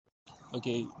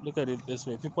Okay, look at it this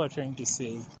way. People are trying to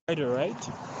say, quite alright,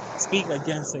 speak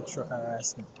against sexual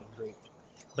harassment and rape,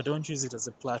 but don't use it as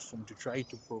a platform to try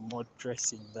to promote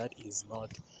dressing that is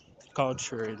not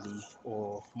culturally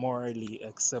or morally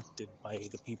accepted by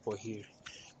the people here.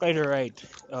 Quite alright.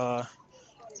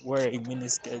 Wearing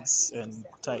miniskirts and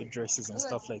tight dresses and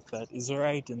stuff like that is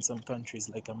alright in some countries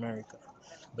like America.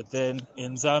 But then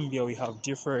in Zambia, we have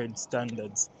different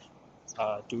standards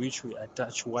to which we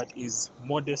attach what is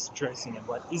modest dressing and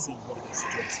what isn't modest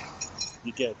dressing.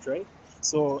 You get, right?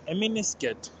 So a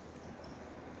miniskirt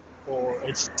or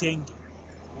a chitenge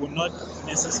will not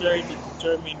necessarily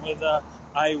determine whether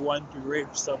I want to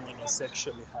rape someone or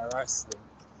sexually harass them,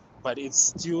 but it's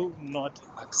still not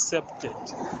accepted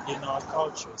in our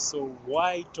culture. So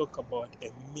why talk about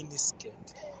a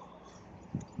miniskirt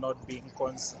not being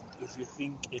consent if you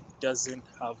think it doesn't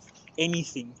have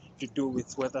anything to do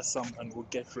with whether someone will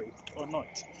get raped or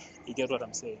not? You get what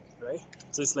I'm saying, right?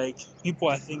 So it's like people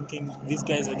are thinking these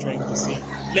guys are trying to say,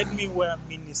 let me wear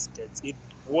miniskirts. It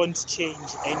won't change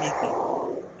anything.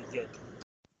 You get?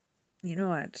 You know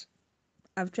what?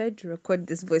 I've tried to record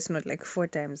this voice note like 4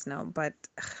 times now, but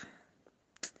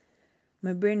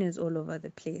my brain is all over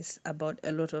the place about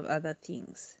a lot of other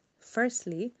things.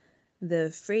 Firstly,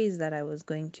 the phrase that I was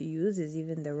going to use is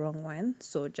even the wrong one,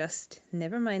 so just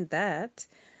never mind that.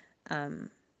 Um,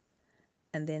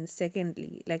 and then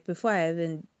secondly, like before I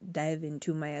even dive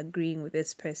into my agreeing with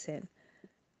this person,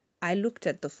 I looked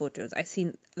at the photos. I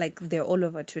seen like they're all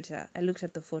over Twitter. I looked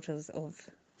at the photos of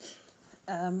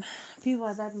um people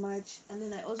at that march, and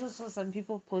then I also saw some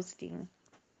people posting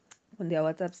on their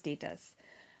WhatsApp status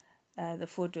the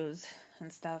photos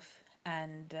and stuff.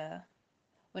 And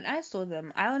when I saw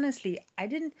them, I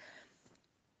didn't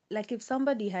like if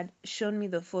somebody had shown me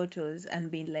the photos and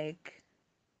been like,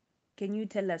 "Can you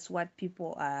tell us what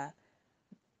people are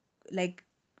like?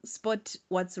 Spot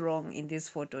what's wrong in this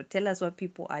photo. Tell us what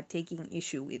people are taking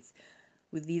issue with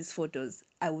these photos."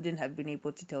 I wouldn't have been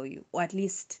able to tell you, or at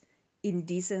least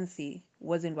indecency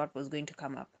wasn't what was going to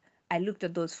come up. I looked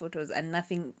at those photos and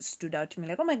nothing stood out to me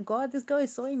like, oh my God, this girl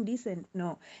is so indecent.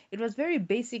 No, it was very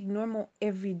basic, normal,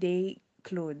 everyday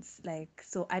clothes. Like,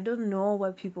 so I don't know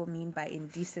what people mean by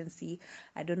indecency.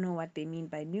 I don't know what they mean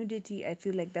by nudity. I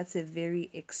feel like that's a very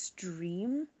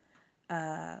extreme,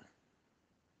 uh,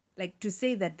 like to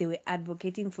say that they were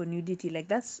advocating for nudity, like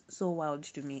that's so wild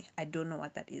to me. I don't know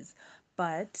what that is.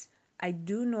 But I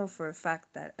do know for a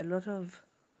fact that a lot of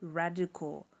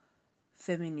radical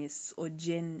feminists or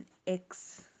Gen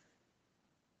X,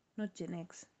 not Gen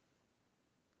X,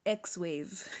 X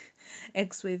wave,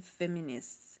 X wave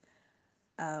feminists,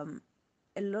 um,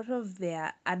 a lot of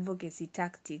their advocacy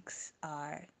tactics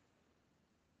are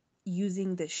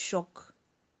using the shock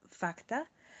factor.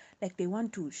 Like they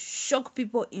want to shock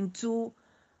people into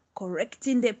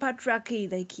correcting the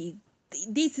patriarchy. Like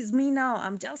this is me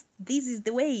now. This is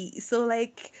the way. So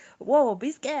like, whoa,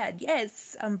 be scared.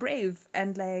 Yes, I'm brave.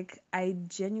 And like, I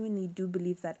genuinely do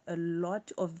believe that a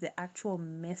lot of the actual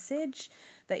message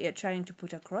that you're trying to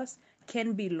put across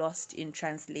can be lost in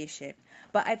translation.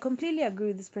 But I completely agree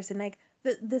with this person. Like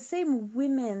the same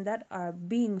women that are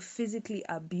being physically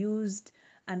abused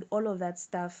and all of that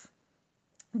stuff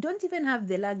don't even have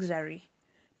the luxury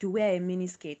to wear a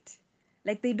miniskirt.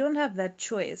 Like they don't have that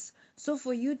choice. So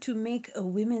for you to make a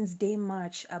Women's Day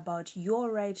march about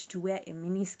your right to wear a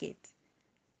miniskirt,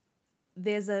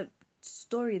 there's a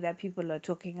story that people are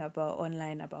talking about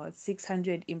online about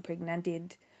 600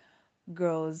 impregnated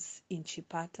girls in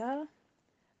Chipata.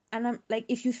 And I'm like,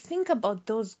 if you think about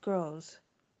those girls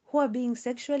who are being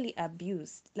sexually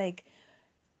abused, like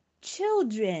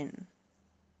children,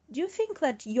 do you think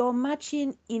that you're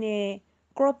marching in a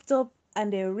crop top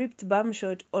and a ripped bum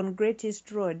short on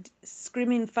Greatest Road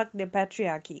screaming fuck the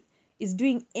patriarchy is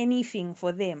doing anything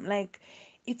for them? Like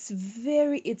it's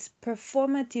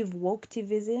performative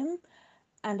wokeactivism,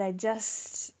 and I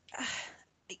just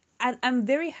I'm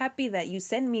very happy that you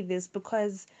sent me this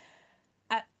because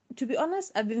I, to be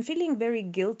honest, I've been feeling very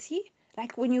guilty.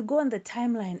 Like when you go on the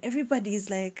timeline, everybody's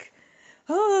like,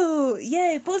 oh,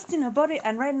 yeah, posting about it.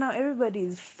 And right now, everybody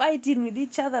is fighting with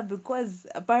each other because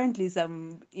apparently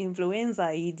some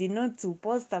influencer, he did not to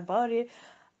post about it.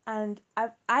 And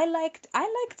I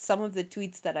liked some of the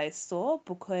tweets that I saw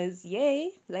because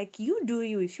yay, like you do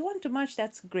you. If you want to march,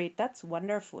 that's great. That's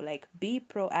wonderful. Like be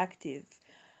proactive.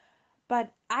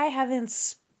 But I haven't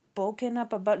spoken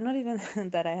up about, not even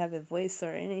that I have a voice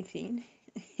or anything.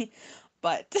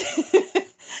 But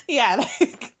yeah,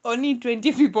 like only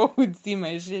 20 people would see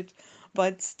my shit.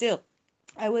 But still,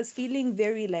 I was feeling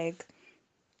very like,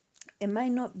 am I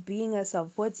not being a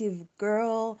supportive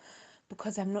girl?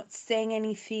 because I'm not saying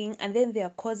anything. And then there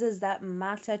are causes that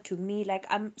matter to me. Like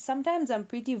sometimes I'm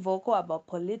pretty vocal about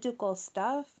political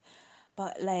stuff,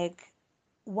 but like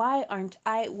why don't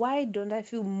I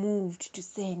feel moved to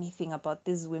say anything about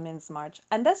this women's march?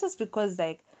 And that's just because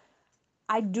like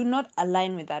I do not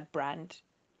align with that brand.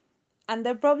 And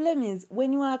the problem is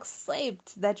when you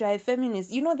accept that you're a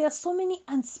feminist, there are so many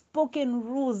unspoken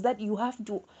rules that you have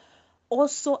to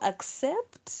also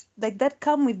accept, like that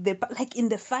come with the like in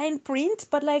the fine print.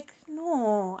 But like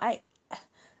no,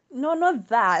 not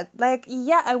that. Like,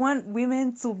 yeah, I want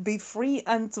women to be free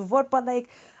and to vote, but like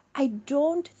I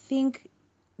don't think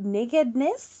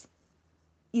nakedness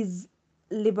is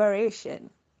liberation.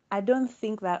 I don't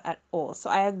think that at all. So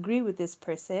I agree with this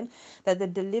person that the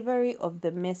delivery of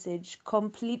the message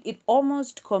it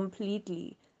almost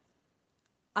completely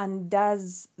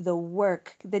undoes the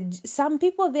work. Some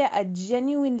people there are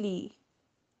genuinely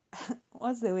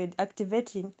what's the word?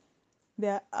 Activating.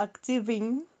 They're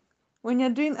activing. When you're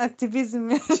doing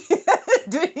activism, you're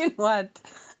doing what?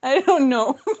 I don't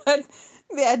know, but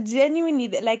they are genuinely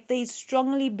like they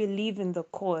strongly believe in the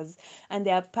cause and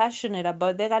they are passionate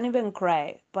about. They can even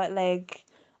cry, but like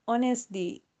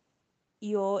honestly,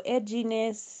 your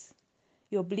edginess,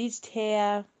 your bleached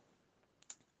hair,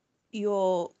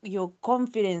 your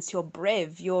confidence, your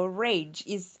brave, your rage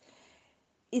is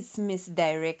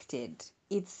misdirected.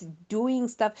 It's doing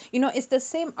stuff. It's the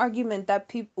same argument that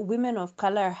women of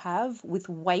color have with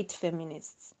white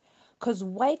feminists. Because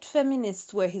white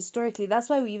feminists were historically, that's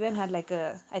why we even had like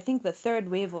I think the third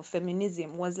wave of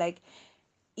feminism was like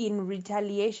in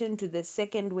retaliation to the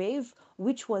second wave,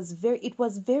 which was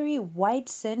very white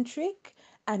centric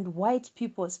and white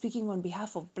people speaking on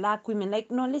behalf of black women. Like,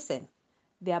 no, listen,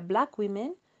 they are black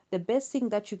women. The best thing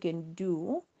that you can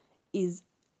do is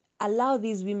allow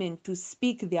these women to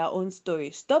speak their own story.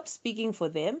 Stop speaking for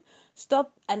them.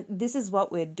 Stop. And this is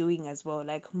what we're doing as well.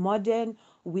 Like modern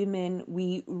women,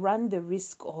 we run the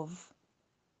risk of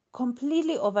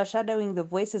completely overshadowing the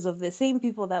voices of the same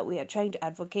people that we are trying to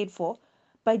advocate for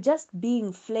by just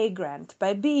being flagrant,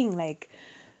 by being like,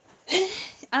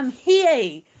 I'm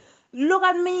here, look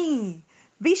at me,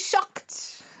 be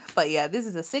shocked. But yeah, this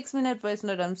is a 6-minute voice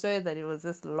note. I'm sorry that it was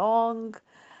this long.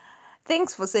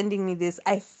 Thanks for sending me this.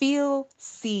 I feel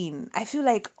seen. I feel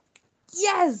like,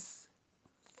 yes,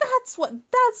 that's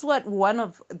what one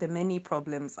of the many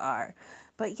problems are.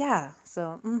 But yeah,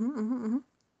 so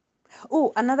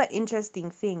oh, another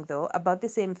interesting thing though about the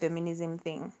same feminism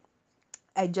thing.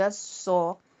 I just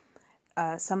saw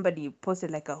somebody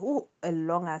posted like a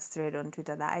long ass thread on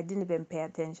Twitter that I didn't even pay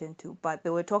attention to, but they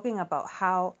were talking about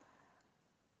how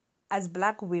as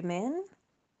black women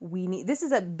we need, this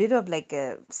is a bit of like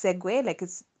a segue, like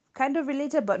it's kind of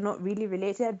related but not really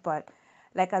related, but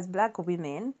like as black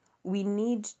women we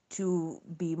need to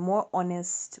be more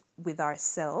honest with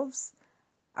ourselves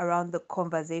around the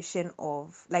conversation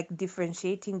of like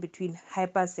differentiating between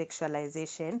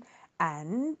hypersexualization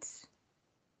and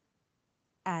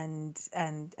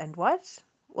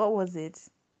what was it,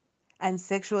 and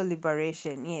sexual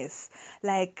liberation. Yes,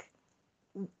 like,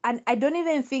 and I don't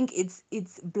even think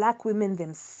it's black women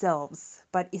themselves,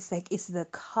 but it's like it's the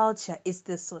culture, it's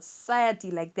the society,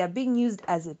 like they're being used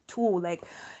as a tool. Like,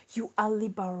 you are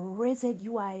liberated,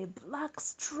 you are a black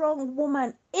strong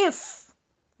woman if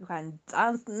you can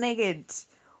dance naked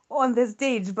on the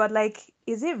stage. But like,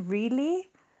 is it really?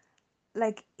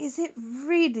 Like, is it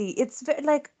really? It's very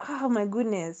like, oh my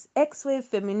goodness, X-wave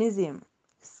feminism,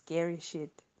 scary shit,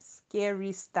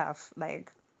 scary stuff.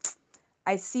 Like,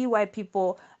 I see why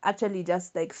people actually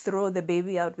just like throw the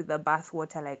baby out with the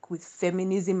bathwater, like with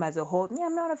feminism as a whole. Me,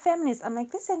 I'm not a feminist. I'm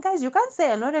like, listen, guys, you can't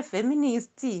say I'm not a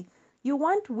feminist. See, you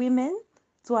want women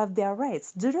to have their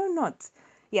rights, do you not?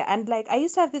 Yeah, and like I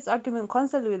used to have this argument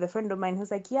constantly with a friend of mine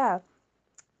who's like, yeah,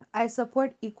 I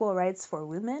support equal rights for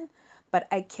women, but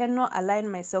I cannot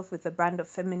align myself with the brand of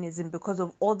feminism because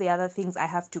of all the other things I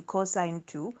have to co-sign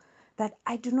to that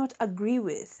I do not agree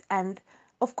with. And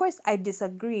of course, I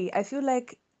disagree. I feel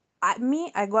like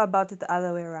I go about it the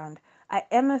other way around. I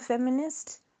am a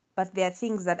feminist, but there are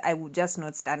things that I would just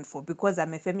not stand for because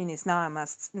I'm a feminist. Now I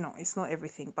must, no, it's not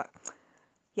everything, but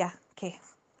yeah, okay.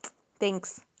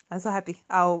 Thanks. I'm so happy.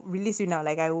 I'll release you now.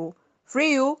 Like, I will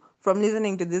free you from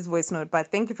listening to this voice note, but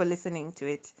thank you for listening to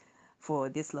it for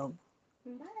this long.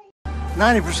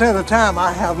 90% of the time,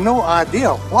 I have no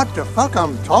idea what the fuck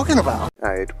I'm talking about.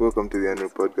 Alright, welcome to the annual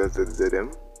podcast at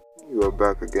ZM. You are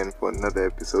back again for another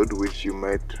episode, which you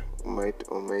might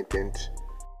or mightn't.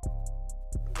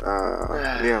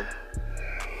 Yeah.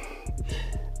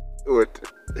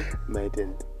 What?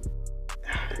 Mightn't.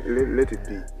 Let it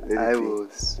be. I will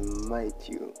smite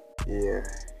you. Yeah.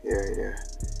 Yeah.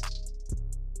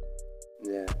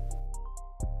 Yeah.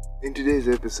 In today's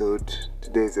episode,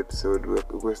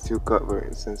 we're still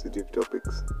covering sensitive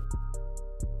topics.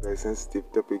 By sensitive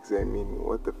topics, I mean,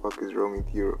 what the fuck is wrong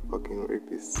with you fucking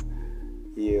rapists?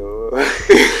 Yo.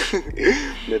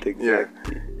 Not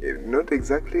exactly. Yeah, not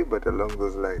exactly, but along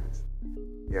those lines.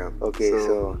 Yeah. Okay,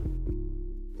 so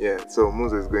so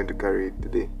Moses is going to carry it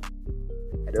today.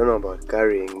 I don't know about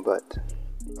carrying, but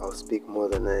I'll speak more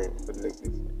than I But like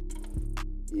this.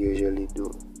 usually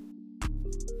do.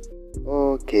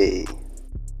 Okay,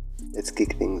 let's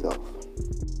kick things off.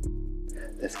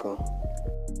 Let's go.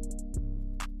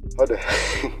 How do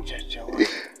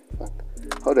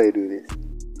How do I do this?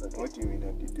 What do you mean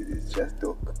how do you do this? Just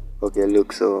talk. Okay,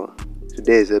 look, so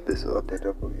today's episode. Off the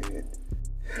top of your head.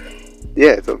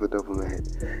 Yeah, it's off the top of my head.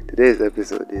 Today's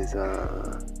episode is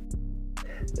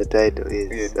the title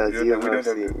is as you have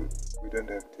seen. We don't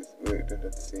have to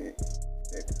say it.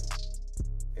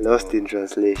 Lost in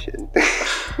translation.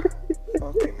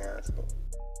 Fucking asshole.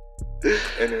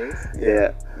 Anyways,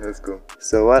 Yeah. let's go.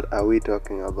 So what are we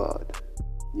talking about?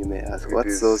 You may ask. It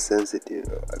What's is- so sensitive?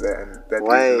 That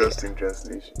Why- is lost in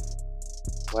translation.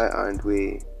 Why aren't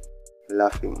we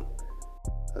laughing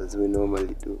as we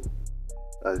normally do?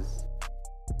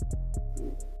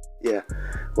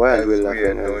 Why aren't As we we are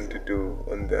laughing? known to do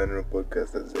on the annual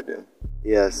podcast at ZM.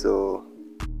 Yeah, so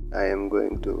I am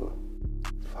going to.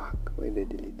 Fuck, why did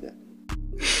I delete that?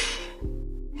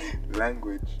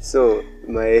 Language. So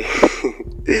my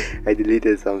I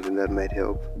deleted something that might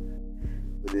help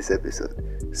with this episode.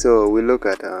 So we look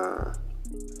at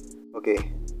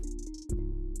okay.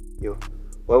 Yo,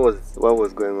 what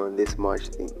was going on this March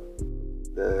thing?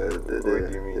 What do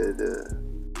you mean?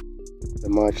 The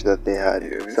march that they had.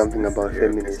 Yeah, Something this about is your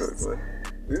feminists. episode, man.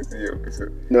 This is your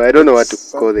episode. No, I don't know what to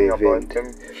call the Something event.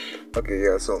 about okay,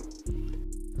 yeah, so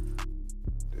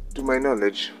to my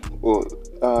knowledge,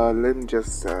 let me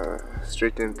just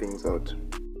straighten things out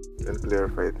and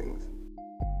clarify things.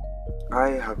 I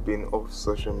have been off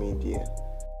social media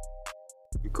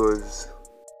because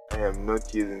I am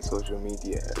not using social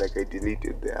media. Like, I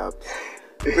deleted the app.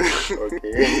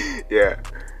 Okay.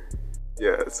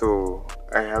 Yeah, so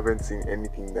I haven't seen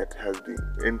anything that has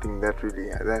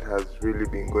really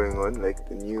been going on, like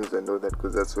the news and all that,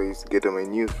 because that's where I used to get all my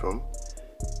news from.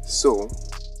 So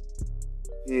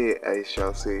here I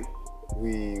shall say what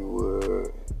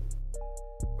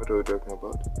are we talking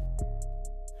about?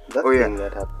 That Oh, yeah. thing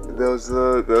that happened. There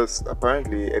was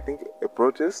apparently, I think, a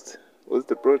protest. Was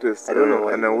the protest? I don't know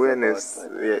what an it was awareness.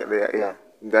 about, Yeah.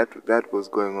 That was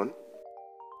going on,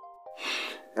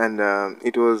 and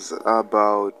it was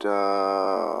about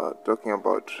talking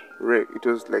about rape. It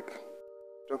was like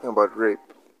talking about rape.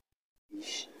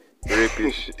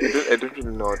 Rapish. I don't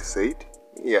really know how to say it.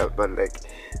 Yeah, but like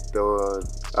they were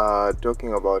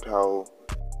talking about how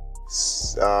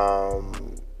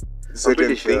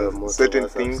pretty sure most of certain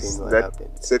us have things seen what that happened.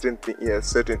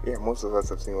 most of us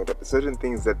have seen what happened. Certain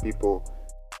things that people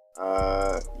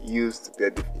used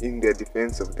in their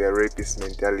defense of their rapist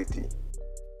mentality.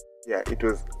 Yeah, it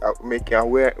was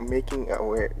raising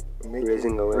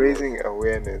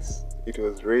awareness. It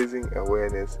was raising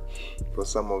awareness for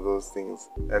some of those things,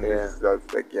 and that's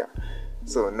like, yeah.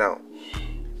 So now,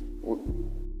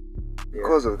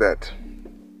 because of that,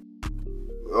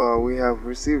 we have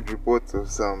received reports of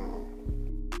some.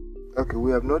 Okay,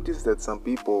 we have noticed that some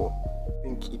people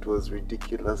think it was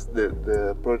ridiculous.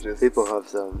 The protest. People have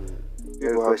some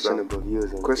very People have some questionable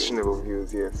views. on questionable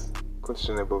things. views, yes,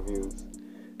 questionable views,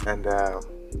 and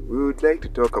we would like to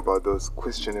talk about those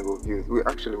questionable views. We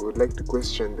actually would like to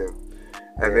question them,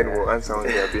 and then we'll answer on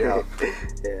their behalf.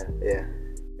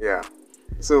 Yeah.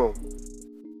 So,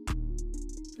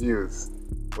 views.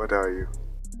 What are you?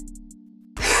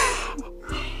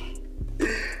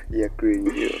 Yeah,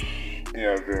 cringe. Yo.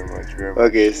 Yeah, very much.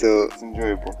 Okay, so It's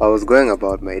enjoyable. I was going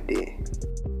about my day,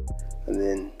 and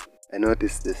then I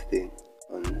noticed this thing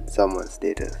on someone's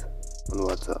status on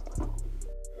WhatsApp.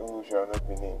 Who shall not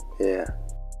be named? Yeah,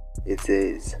 it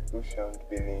says Who shall not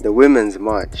be named? the Women's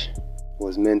March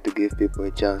was meant to give people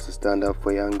a chance to stand up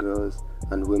for young girls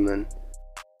and women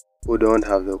who don't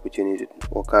have the opportunity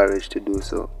or courage to do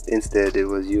so. Instead, it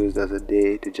was used as a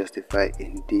day to justify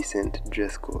indecent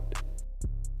dress code.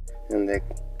 And like,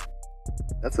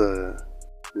 that's a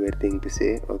weird thing to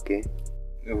say, okay?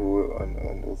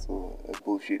 And also a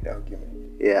bullshit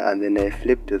argument. Yeah, and then I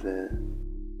flip to the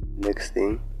next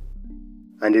thing,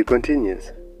 and it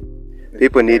continues.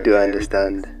 People need to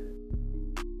understand.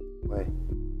 Why?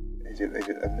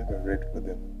 I've never read for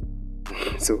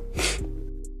them. So,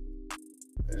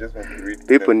 I just want to read.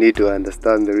 People need to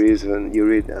understand the reason. You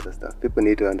read other stuff. People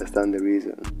need to understand the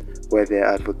reason why they're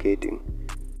advocating.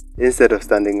 Instead of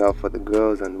standing up for the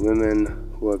girls and women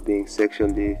who are being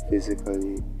sexually,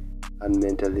 physically, and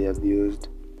mentally abused.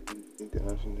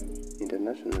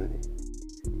 Internationally.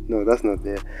 No, that's not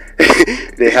there.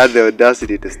 They had the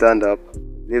audacity to stand up,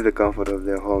 leave the comfort of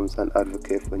their homes, and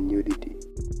advocate for nudity.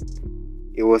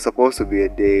 It was supposed to be a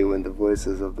day when the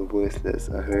voices of the voiceless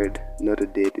are heard, not a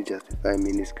day to justify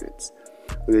miniskirts.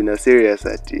 Well, in a serious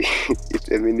it's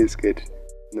a miniskirt,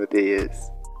 not a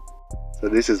yes. So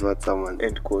this is what someone...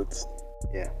 End quotes.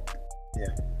 Yeah.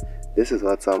 Yeah. This is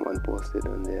what someone posted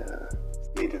on their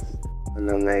status.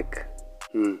 And I'm like,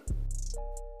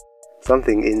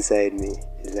 something inside me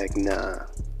is like, nah,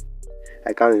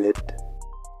 I can't let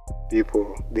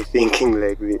people be thinking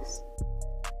like this.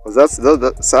 Because that's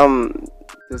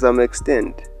to some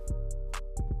extent,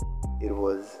 it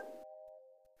was,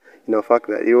 fuck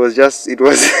that.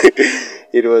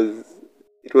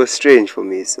 It was strange for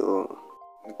me. So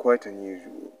quite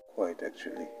unusual, quite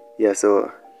actually. Yeah.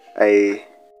 So I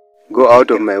go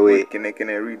out of my way. Can I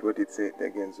read what it said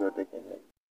again so that I can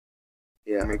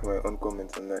make my own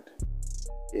comments on that?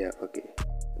 Yeah. Okay.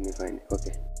 Let me find it.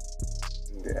 Okay.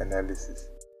 The analysis.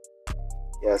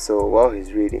 Yeah. So while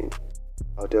he's reading,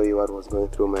 I'll tell you what was going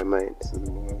through my mind. So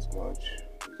the Women's March.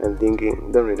 I'm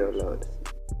thinking, don't read out loud.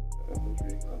 I'm not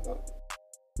reading out loud.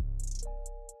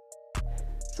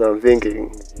 So I'm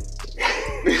thinking.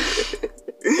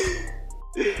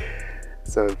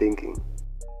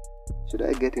 Should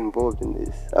I get involved in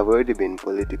this? I've already been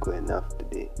political enough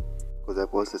today because I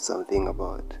posted something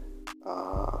about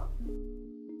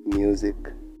music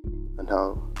and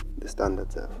how the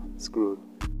standards are screwed.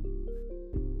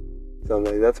 So I'm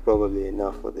like, that's probably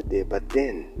enough for the day. But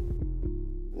then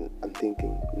I'm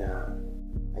thinking, nah,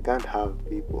 I can't have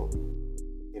people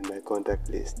in my contact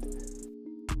list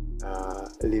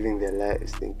living their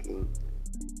lives thinking,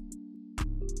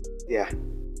 yeah,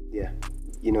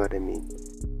 you know what I mean.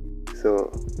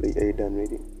 So, are you done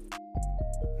reading?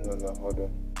 No, hold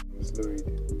on. I'm still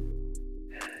reading.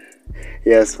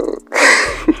 Yeah, so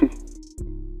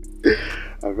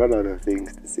I've run out of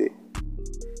things to say.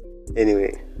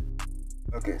 Anyway.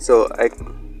 Okay. So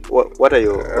what are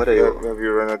your have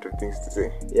you run out of things to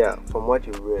say? Yeah, from what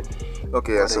you've read.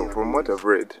 Okay, yeah, so from what I've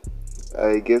read,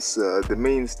 I guess the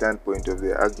main standpoint of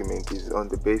the argument is on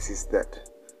the basis that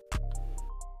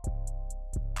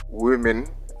women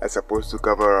are supposed to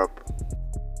cover up.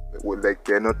 Like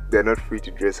they're not free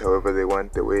to dress however they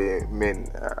want the way men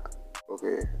are.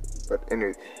 Okay, but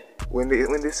anyway, when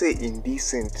they say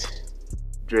indecent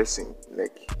dressing,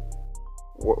 like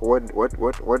what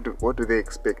do they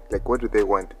expect? Like, what do they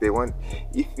want? They want,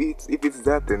 if it's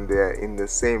that, then they're in the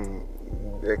same.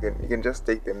 You can just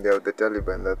take them. They're the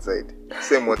Taliban that side.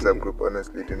 Same WhatsApp group,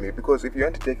 honestly, to me. Because if you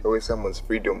want to take away someone's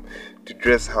freedom to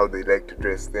dress how they like to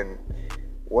dress, then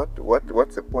what's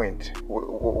the point?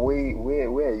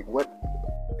 What?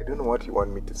 I don't know what you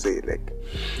want me to say. Like,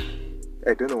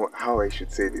 I don't know how I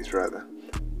should say this rather.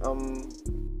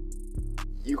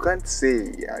 You can't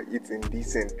say it's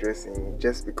indecent dressing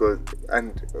just because,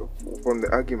 and from the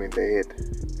argument I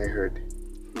heard,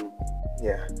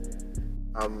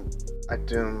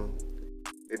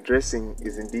 the dressing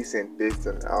is indecent based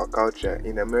on our culture.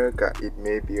 In America, it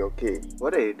may be okay.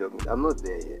 What are you talking? I'm not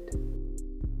there yet.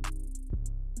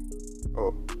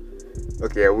 Oh,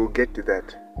 okay, I will get to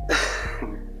that.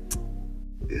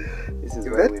 This is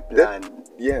where we plan.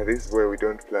 This is where we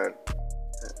don't plan.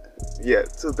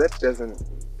 So that doesn't.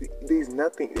 There's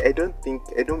nothing. I don't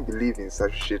believe in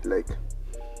such shit like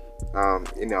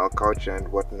in our culture and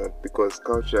whatnot, because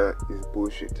culture is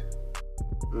bullshit.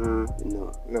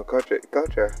 No, culture.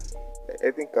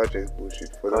 I think culture is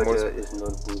bullshit. Culture is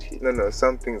not bullshit. No,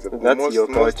 some things are. That's your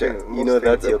culture.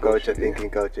 That's your culture bullshit, thinking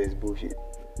culture is bullshit.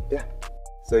 Yeah.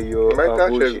 So your my culture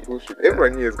bullshit. is bullshit.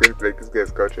 Everyone here is going to be like, this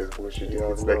guy's culture is bullshit. You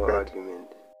have it's no like that.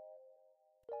 argument.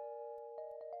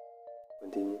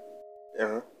 Continue.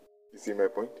 You see my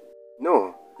point?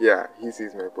 No. Yeah, he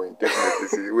sees my point. Definitely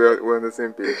see. We're on the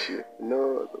same page here.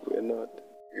 No, we're not.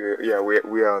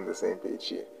 We are on the same page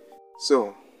here.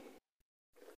 So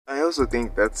I also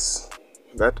think that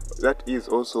is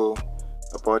also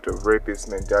a part of rapist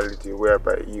mentality,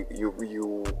 whereby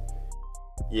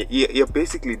you're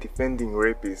basically defending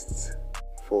rapists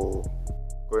for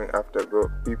going after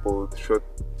people short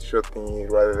thingy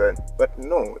rather than. But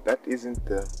no, that isn't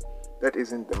the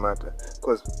matter.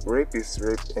 Because rapists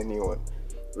rape anyone.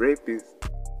 Rapists.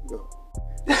 No.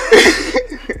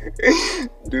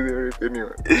 Do they rape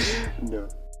anyone? No.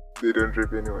 They don't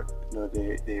rape anyone. No,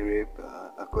 they rape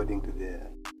according to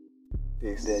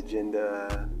their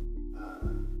gender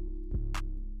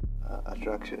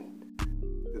attraction,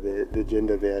 the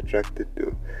gender they're attracted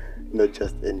to, not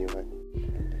just anyone.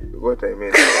 What I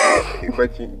meant,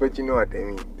 but you know what I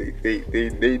mean.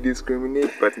 They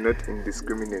discriminate, but not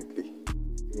indiscriminately.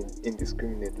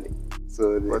 Indiscriminately.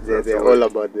 So they're all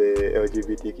about the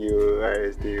LGBTQ,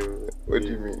 RST. What do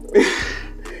you mean?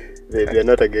 They're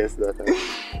not against that. Huh?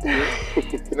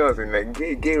 You know what I'm saying?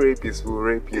 Like gay rapists will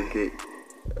rape you gay.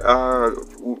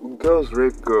 Girls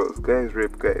rape girls, guys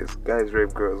rape guys, guys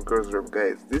rape girls, girls rape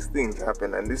guys. These things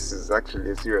happen, and this is actually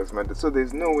a serious matter. So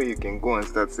there's no way you can go and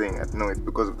start saying that no, it's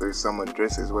because of there's someone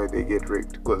dresses why they get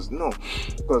raped. Because no,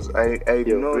 because I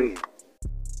know.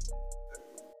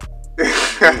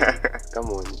 Come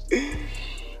on.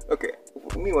 Okay,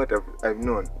 me what I've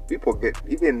known, people get,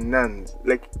 even nuns,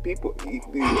 like people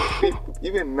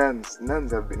even nuns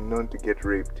have been known to get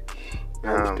raped.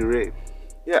 And to rape.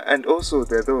 Yeah, and also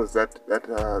there are those that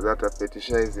are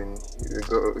fetishizing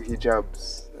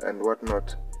hijabs and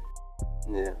whatnot.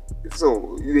 Yeah.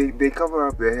 So they cover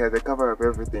up their hair, they cover up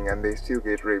everything, and they still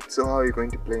get raped. So how are you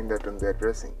going to blame that on their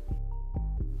dressing?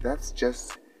 That's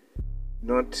just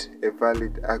not a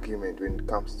valid argument when it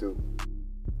comes to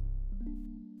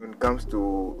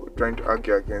trying to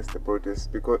argue against the protests,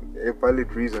 because a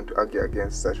valid reason to argue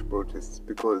against such protests,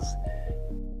 because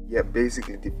you're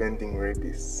basically defending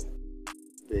rapists.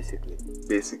 Basically.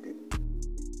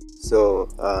 So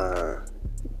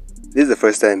this is the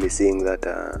first time he's seeing that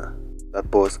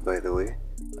post, by the way,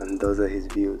 and those are his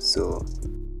views. So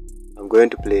I'm going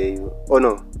to play you. Oh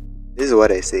no, this is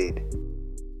what I said.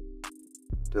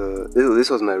 This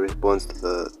was my response to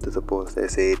the post. I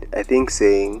said, I think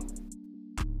saying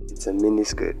it's a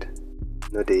miniskirt,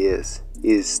 not a yes,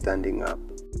 is standing up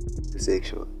to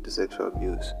sexual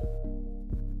abuse.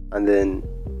 And then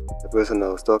the person I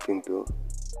was talking to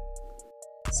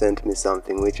sent me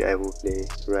something which I will play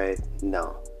right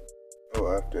now. Oh,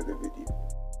 after the video?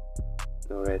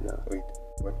 No, right now. Wait,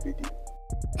 what video?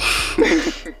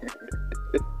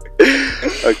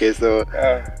 Okay, so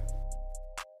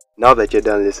now that you're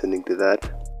done listening to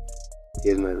that,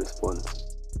 here's my response.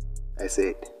 I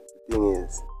said, the thing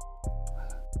is,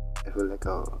 I feel like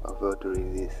I'll have to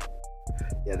read this.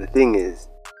 Yeah, the thing is,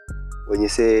 when you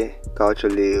say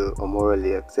culturally or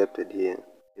morally accepted here,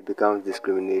 it becomes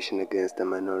discrimination against a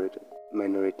minority.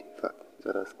 In fact,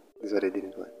 is what I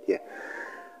didn't want. Yeah.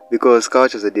 Because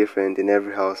cultures are different in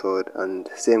every household, and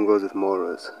same goes with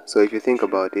morals. So if you think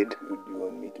about it, Would you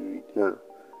want me to read? No.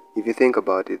 If you think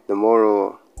about it, the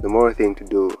moral thing to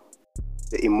do,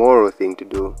 the immoral thing to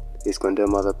do, is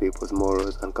condemn other people's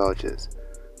morals and cultures,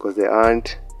 because they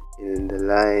aren't in the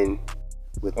line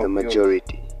with the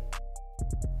majority.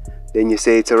 Then you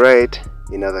say it's alright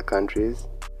in other countries.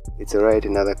 It's alright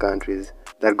in other countries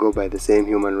that go by the same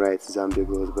human rights Zambia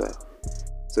goes by.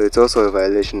 So it's also a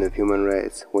violation of human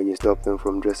rights when you stop them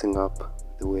from dressing up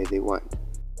the way they want.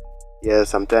 Yeah,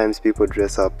 sometimes people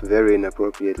dress up very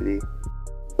inappropriately,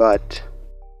 but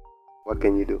what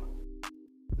can you do?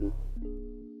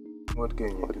 What can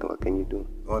you do? What can you do?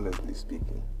 Honestly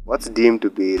speaking. What's deemed to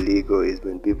be illegal is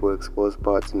when people expose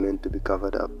parts meant to be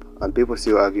covered up. And people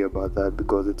still argue about that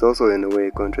because it's also in a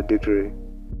way contradictory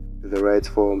to the rights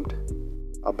formed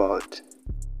about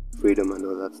freedom and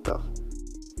all that stuff.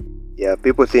 Yeah,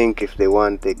 people think if they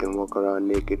want they can walk around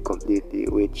naked completely,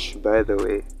 which, by the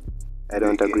way, I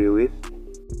don't agree with.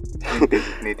 In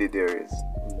designated areas.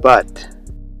 But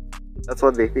that's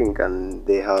what they think, and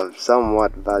they have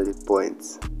somewhat valid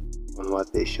points on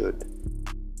what they should.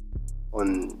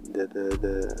 On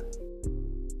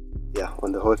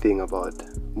on the whole thing about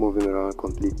moving around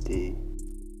completely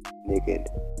naked.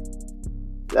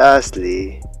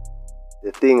 Lastly,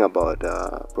 the thing about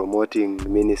promoting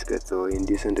miniskirts or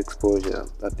indecent exposure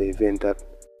at the event that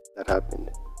happened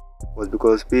was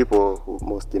because people,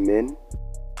 mostly men,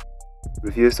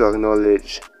 refuse to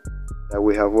acknowledge that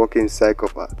we have walking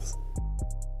psychopaths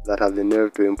that have the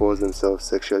nerve to impose themselves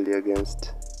sexually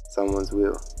against someone's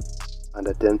will and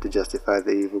attempt to justify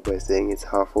the evil by saying it's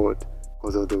her fault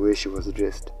because of the way she was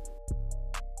dressed.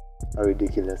 How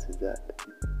ridiculous is that?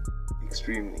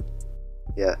 Extremely.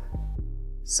 Yeah.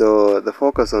 So the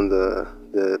focus on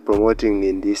the promoting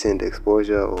indecent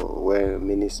exposure or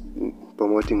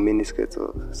promoting miniskirts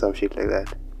or some shit like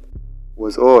that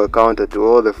was all a counter to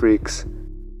all the freaks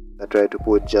that try to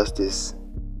put justice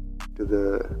to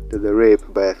the rape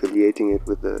by affiliating it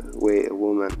with the way a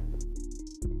woman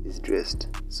is dressed.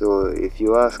 So if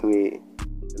you ask me,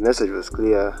 the message was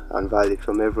clear and valid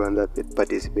from everyone that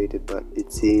participated, but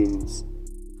it seems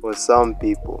for some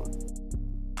people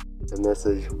the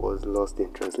message was lost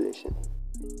in translation.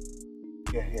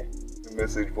 Yeah. The The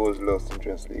message was lost in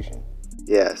translation.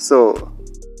 Yeah, so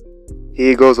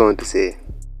he goes on to say,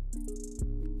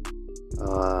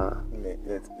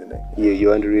 you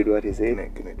want to read what he said?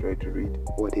 Can I try to read?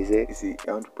 What he said? You see,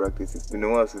 I want to practice. It's been a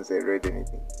while since I read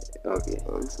anything. Okay.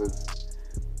 Oh, this was...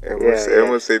 I Yeah.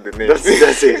 almost said the name. That's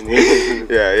his name.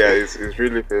 yeah, it's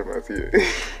really famous here.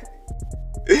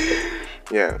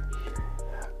 Yeah.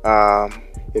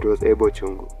 It was Ebo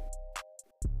Chungu.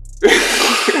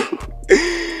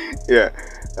 Yeah.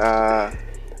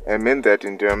 I meant that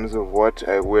in terms of what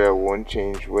I wear won't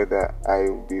change whether I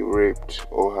will be raped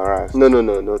or harassed. No,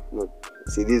 not.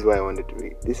 See, this is why I wanted to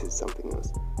read. This is something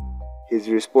else. His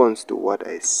response to what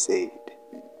I said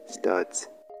starts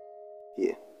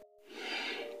here.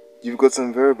 You've got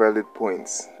some very valid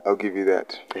points. I'll give you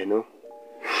that. I know.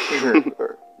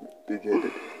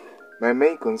 Big-headed. My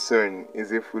main concern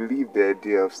is if we leave the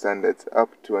idea of standards up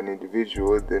to an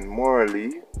individual, then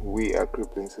morally we are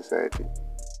crippling society.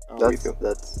 That's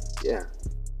yeah.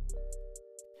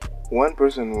 One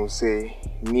person will say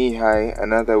knee high,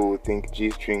 another will think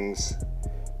G-strings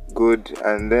good,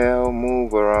 and they'll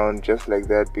move around just like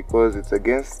that because it's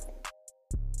against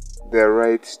their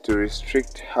right to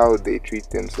restrict how they treat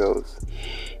themselves.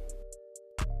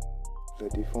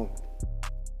 Bloody phone.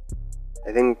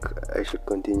 I think I should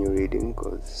continue reading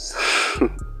because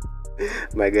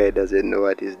my guy doesn't know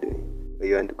what he's doing. But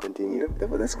you want to continue?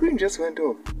 The screen just went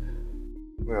off.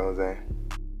 Where was I?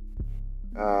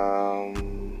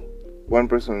 One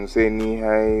person will say knee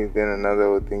high, then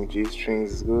another will think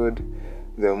G-strings is good.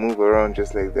 They'll move around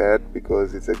just like that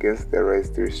because it's against their rights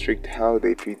to restrict how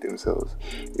they treat themselves.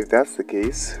 If that's the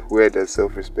case, where does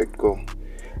self-respect go?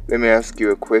 Let me ask you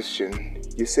a question.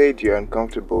 You said you're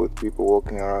uncomfortable with people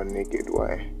walking around naked.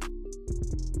 Why?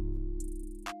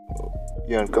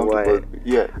 You're uncomfortable. Why?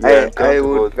 Yeah. I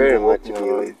would very much be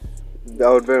be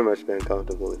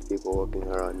uncomfortable with people walking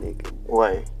around naked.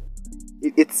 Why?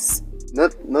 It's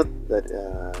not that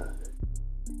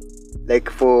like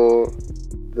for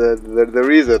the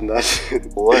reason that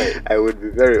Why? I would be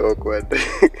very awkward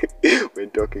when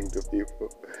talking to people.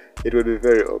 It would be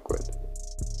very awkward.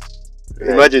 Like,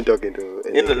 imagine talking to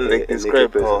a describe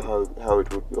naked person. how it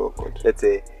would be awkward. Let's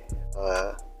say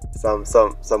some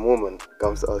woman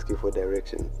comes to ask you for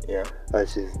directions. Yeah. And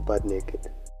she's butt naked.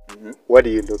 Mm-hmm. What do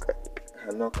you look at?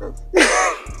 Her knuckles.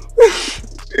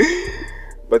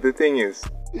 But the thing is,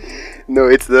 no,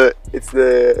 it's the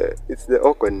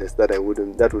awkwardness that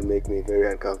would make me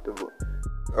very uncomfortable.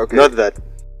 okay.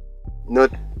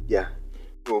 Not yeah.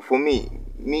 Well, for me,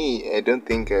 I don't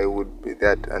think I would be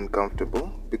that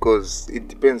uncomfortable because it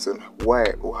depends on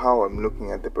why or how I'm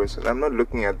looking at the person. I'm not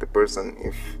looking at the person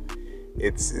if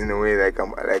it's in a way like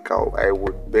how I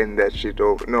would bend that shit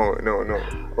over. No.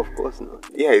 Of course not.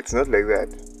 Yeah, it's not like that.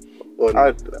 Or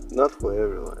not for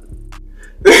everyone.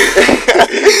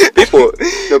 people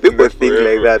think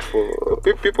like that for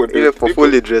people do. Even for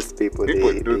fully dressed people.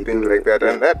 People do think like that,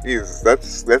 and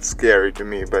that's scary to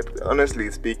me. But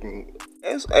honestly speaking,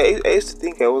 I used to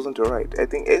think I wasn't alright. I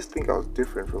used to think I was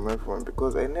different from everyone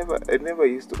because I never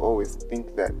used to always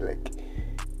think that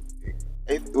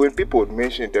when people would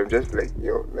mention it, I'm just like,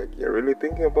 yo, like you're really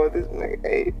thinking about this? I'm like,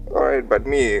 hey, alright, but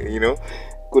me,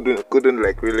 couldn't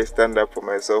like really stand up for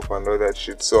myself and all that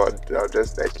shit. So I'll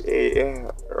just like, hey,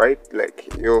 yeah, right, like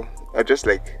yo, I just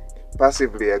like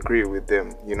passively agree with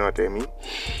them. You know what I mean?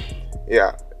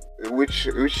 Yeah. Which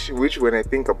when I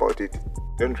think about it,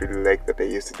 don't really like that I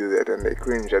used to do that, and I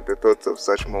cringe at the thoughts of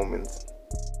such moments.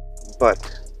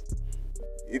 But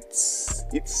it's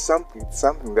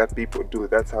something that people do.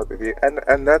 That's how they do,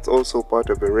 and that's also part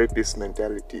of a rapist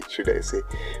mentality, should I say?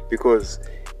 Because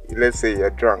let's say you're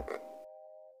drunk,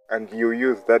 and you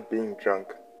use that being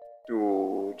drunk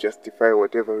to justify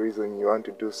whatever reason you want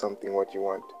to do something what you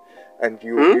want, and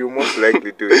you most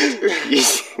likely do it.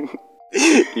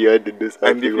 You had to do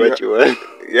something what you want.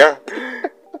 Yeah.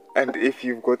 And if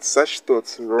you've got such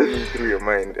thoughts rolling through your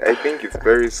mind, I think it's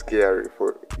very scary and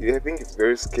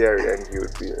you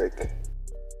would be like,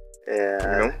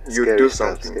 yeah, you do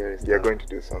something. Scary You're stuff. going to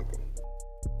do something.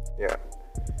 Yeah.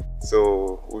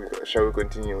 So shall we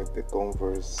continue with the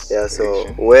conversation? Yeah. So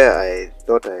where I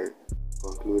thought I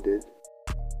concluded,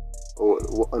 or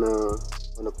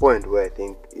on a point where I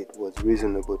think it was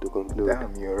reasonable to conclude,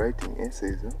 Damn, you're writing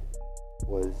essays, huh?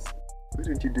 was Why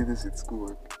don't you do this at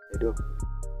school? I do.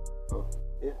 Oh.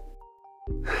 Yeah.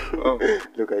 Oh.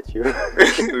 Look at you.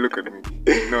 Look at me.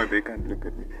 No, they can't look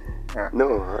at me. Yeah.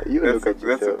 No, you look at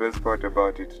yourself. That's the best part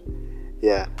about it.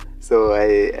 Yeah. So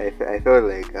I felt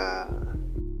like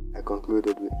I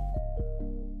concluded with.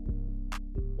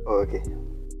 Oh, okay.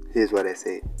 Here's what I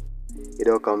say. It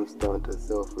all comes down to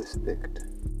self-respect.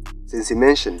 since he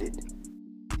mentioned it,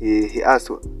 he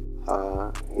asked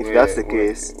if that's the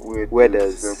case, where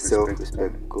does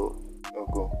self-respect go?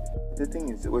 The thing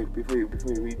is, wait, before you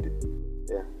read it,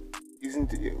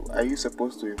 are you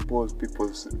supposed to impose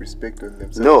people's respect on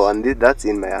themselves? No, and that's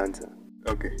in my answer.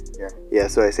 Okay, yeah.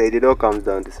 So I said it all comes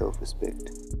down to self-respect.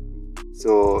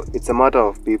 So it's a matter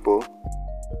of people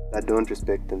that don't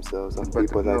respect themselves and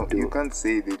people that do. You can't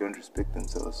say they don't respect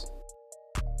themselves.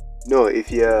 No,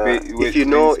 if you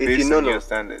know your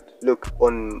standard. Look,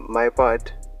 on my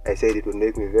part, I said it would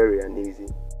make me very uneasy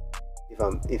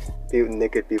if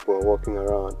naked people are walking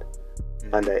around,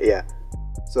 and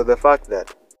So the fact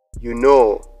that you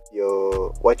know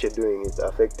what you're doing is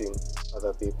affecting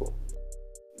other people,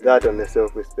 that on the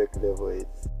self-respect level is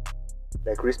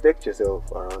like respect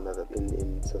yourself around other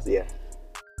people.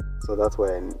 So that's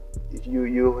why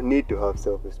you need to have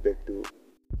self-respect to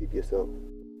keep yourself.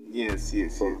 Yes.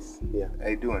 Yeah,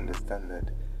 I do understand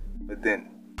that, but then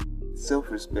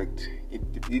self-respect,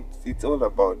 it's all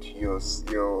about your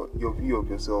view of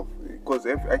yourself. Because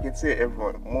I can say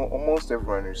almost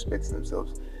everyone respects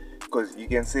themselves. Because you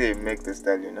can say Meg Thee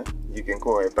Stallion, you can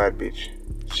call her a bad bitch.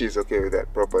 She's okay with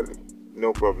that properly,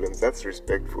 no problems. That's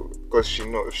respectful. Because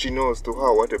she knows to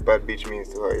her what a bad bitch means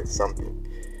to her is something.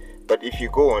 But if you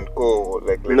go and call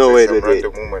random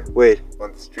woman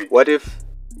on the street, what if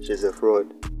she's a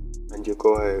fraud and you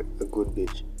call her a good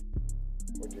bitch?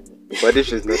 What do you mean? What if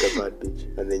she's not a bad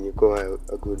bitch and then you call her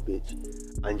a good bitch,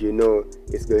 and you know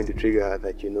it's going to trigger her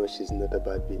that you know she's not a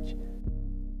bad bitch?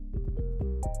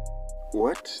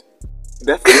 What?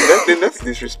 That's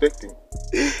disrespecting.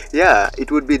 Yeah,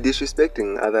 it would be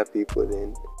disrespecting other people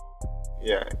then.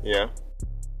 Yeah.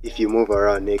 If you move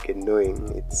around naked knowing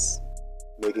it's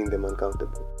making them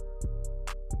uncomfortable.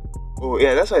 Oh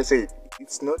yeah, that's why I say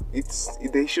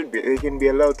they can be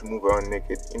allowed to move around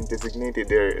naked in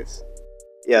designated areas.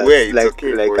 Yeah, where it's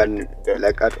okay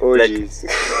like at orgies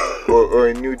or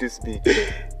a nudist beach.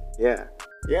 Yeah.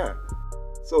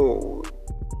 So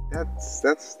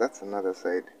that's another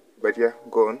side. But yeah,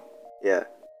 go on. Yeah.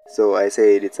 So I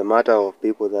said it's a matter of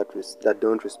people that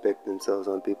don't respect themselves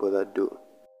and people that do.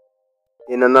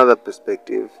 In another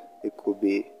perspective, it could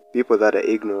be people that are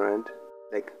ignorant.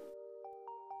 Like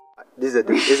this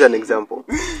is an example.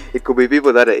 It could be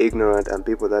people that are ignorant and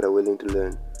people that are willing to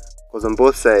learn. Because on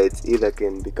both sides, either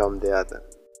can become the other.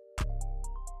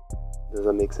 Does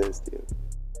that make sense to you?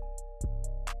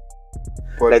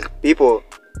 Like people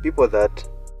that.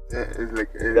 It's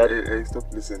like I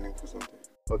stopped listening for something.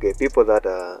 Okay, people that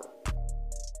are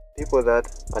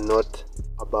not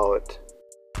about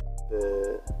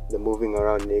the moving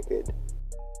around naked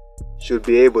should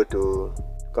be able to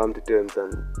come to terms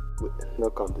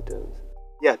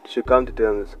should come to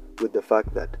terms with the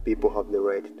fact that people have the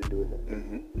right to do that.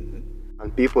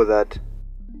 And people that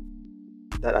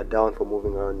are down for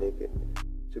moving around naked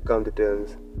should come to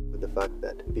terms with the fact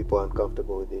that people are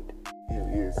uncomfortable with it.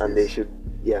 They should,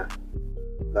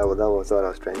 that was what I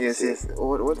was trying to say. Yes.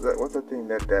 What's the thing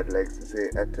that Dad likes to say?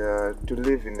 To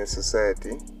live in a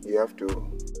society, you have to.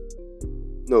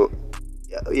 To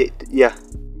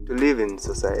live in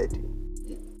society,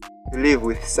 to live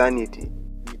with sanity.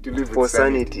 For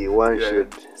sanity, one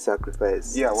should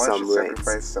sacrifice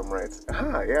sacrifice some rights.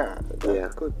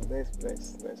 Good. Nice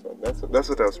one. That's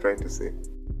what I was trying to say.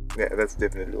 Yeah, that's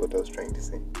definitely what I was trying to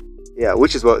say. Yeah,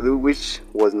 which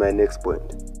was my next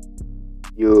point.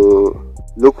 You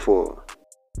look for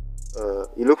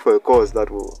a cause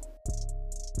that will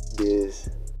be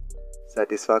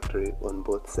satisfactory on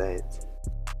both sides.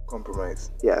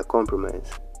 Compromise. Yeah, compromise.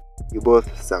 You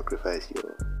both sacrifice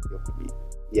your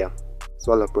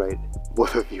swallow pride,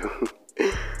 both of you.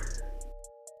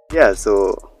 Yeah,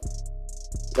 so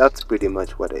that's pretty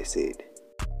much what I said.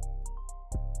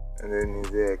 And then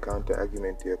is there a counter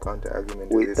argument to your counter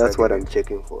argument? Wait, that's what I'm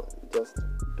checking for. Just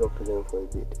talk to them for a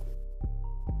bit.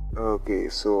 Okay,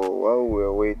 so while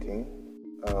we're waiting,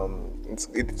 it's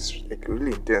like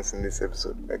really intense in this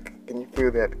episode. Like, can you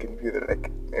feel that?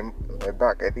 Like my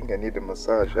back? I think I need a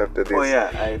massage after this. Oh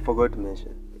yeah, I forgot to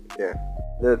mention. Yeah.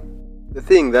 The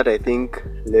thing that I think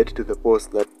led to the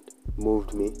post that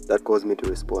moved me, that caused me to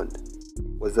respond,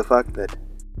 was the fact that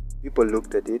people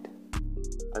looked at it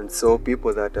and saw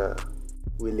people that are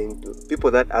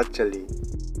people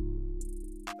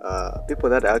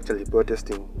that are actually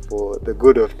protesting for the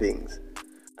good of things,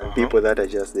 and people that are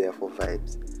just there for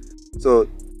vibes. So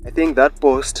I think that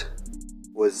post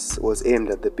was aimed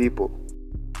at the people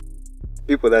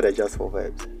that are just for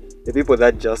vibes, the people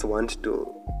that just want to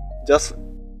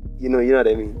you know what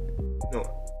I mean. No,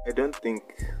 I don't think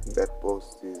that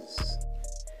post is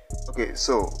okay.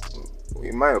 So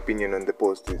in my opinion on the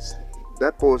post is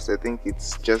that post, I think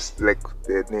it's just like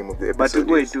the name of the But episode.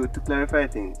 wait, to clarify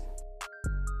things,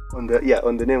 on the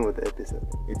name of the episode,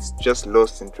 It's just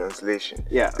lost in translation.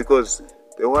 Yeah. Because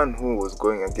the one who was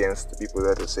going against the people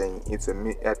that were saying it's a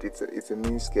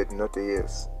miniskirt, not a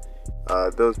yes.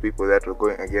 Those people that were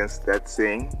going against that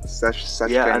saying such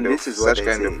Yeah, kind and of this is what such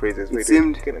I kind of say. phrases. It Wait,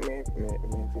 seemed- may I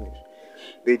finish?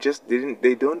 They just didn't.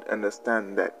 They don't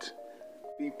understand that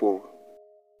people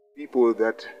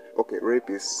that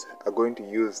rapists are going to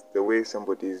use the way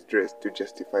somebody is dressed to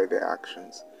justify their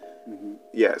actions.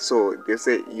 Yeah, so they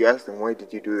say, you ask them, why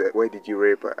did you do that? Why did you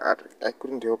rape her? I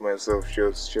couldn't help myself. She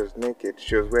was naked.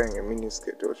 She was wearing a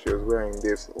miniskirt, or she was wearing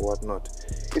this or whatnot.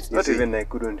 It's You not see? even I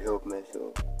couldn't help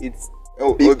myself. It's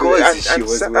Because she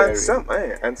was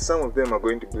wearing. and some of them are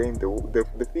going to blame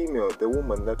the female, the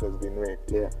woman that has been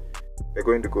raped. Yeah. They're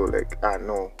going to go like,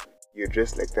 no, you're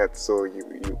dressed like that, so you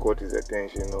got his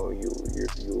attention, or you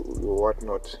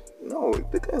whatnot. No,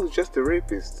 the guy was just a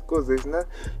rapist. Because there's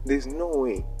no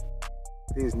way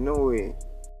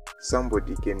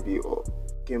somebody can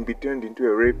be turned into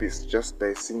a rapist just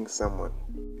by seeing someone.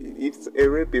 If a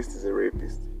rapist is a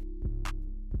rapist.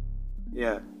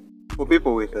 Yeah. For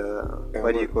people with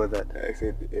what do you call that?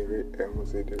 I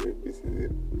almost said a rapist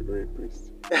is a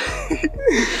rapist.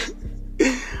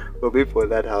 For people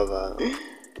that have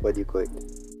what do you call it?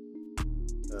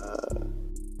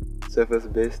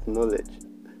 Surface-based knowledge.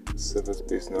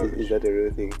 Surface-based knowledge. Is that a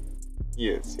real thing?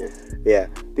 Yes. Yeah.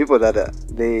 People that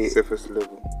Surface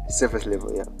level. surface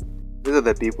level. Yeah. These are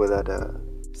the people that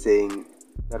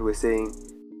were saying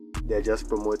they're just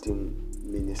promoting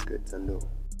miniskirts and all.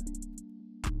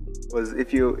 Because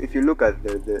if you look at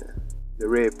the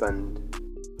rape and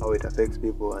how it affects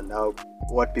people and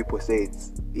what people say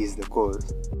is the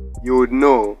cause, you would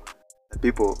know that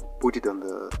people put it on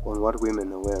what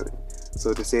women are wearing.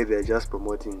 So to say they're just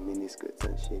promoting miniskirts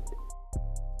and shit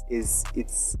it's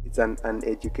an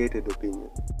uneducated opinion.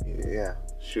 Yeah,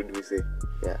 should we say?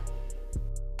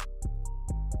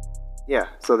 Yeah.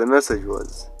 So the message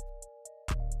was,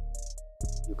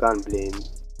 you can't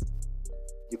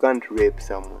rape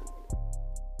someone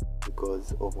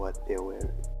because of what they're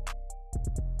wearing.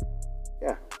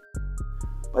 Yeah.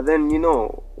 But then,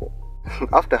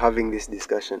 after having this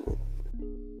discussion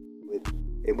with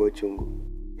Ebo Chungu,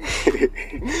 okay,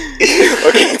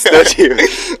 it's not you.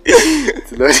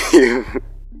 It's not you.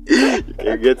 You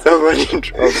can get someone in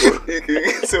trouble. You can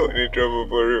get someone in trouble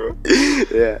for real.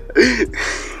 Yeah.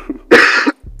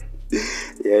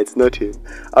 Yeah, it's not him.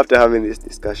 After having this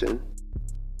discussion,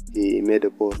 he made a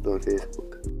post on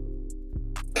Facebook.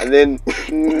 And then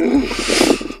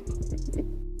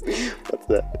what's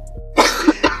that?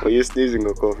 Were you sneezing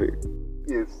or coughing?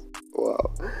 Yes.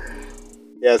 Wow.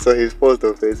 Yeah, so his post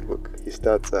on Facebook, he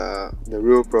starts, the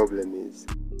real problem is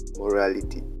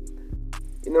morality.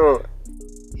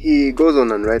 He goes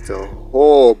on and writes a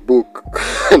whole book.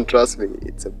 And trust me,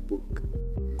 it's a book.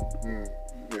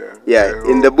 Yeah,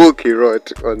 in the book he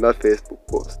wrote on that Facebook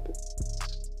post,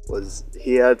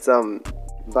 he had some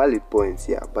valid points,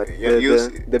 but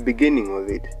the beginning of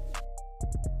it,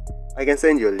 I can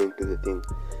send you a link to the thing.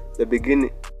 The beginning,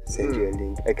 send you a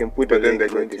link. I can put a link. But then in they're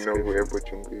the going to know who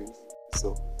description. Ebo Chungu is.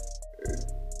 So,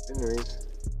 Anyways.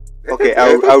 okay, I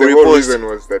I'll thought the whole repost. reason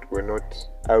was that we're not.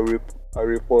 I'll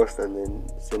repost and then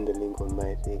send the link on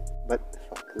my thing. But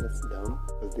fuck, that's dumb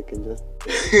because they can just.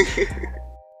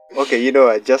 Okay,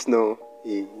 I just know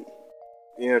he.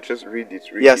 Just read it.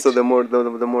 Yeah, so the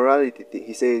morality thing,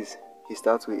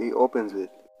 he opens with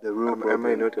the real problem. Am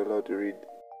I not allowed to read?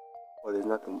 Oh, there's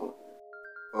nothing more.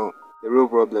 Oh. The real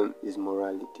problem is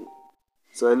morality.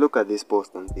 So I look at this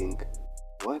post and think,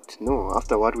 what? No,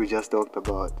 after what we just talked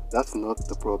about, that's not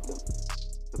the problem.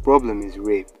 The problem is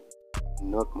rape,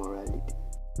 not morality.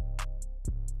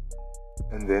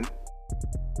 And then?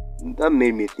 That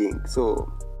made me think.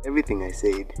 So everything I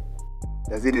said,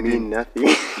 does it mean nothing?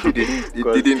 It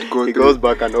didn't go He through. goes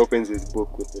back and opens his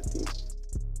book with the thing.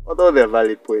 Although there are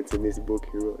valid points in this book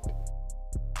he wrote,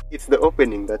 it's the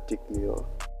opening that ticked me off,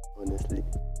 honestly.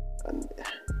 And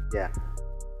yeah.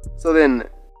 So then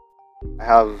I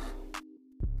have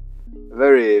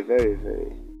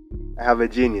I have a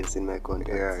genius in my contact.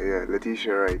 Yeah,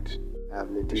 Letitia Wright. I have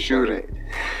Letitia Shuri.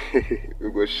 Wright. We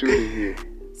got Shuri here.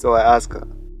 So I ask her,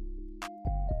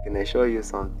 can I show you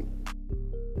something?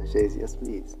 And she says, yes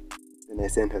please. Then I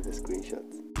sent her the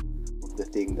screenshots of the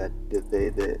thing that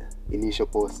the initial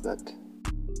post that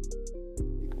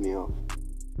picked me off.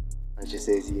 And she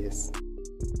says yes,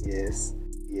 yes,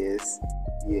 yes,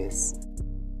 yes,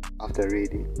 after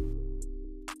reading.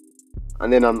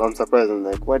 And then I'm surprised. I'm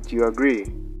like, what, do you agree?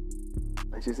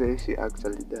 And she says she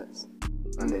actually does.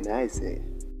 And then I say,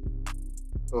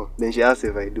 Oh, then she asks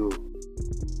if I do.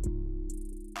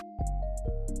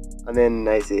 And then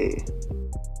I say,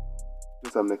 to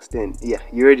some extent, yeah,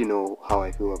 you already know how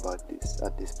I feel about this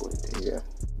at this point. Yeah,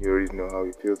 you already know how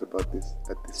he feels about this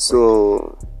at this point.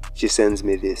 So she sends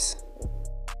me this.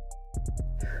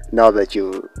 Now that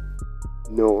you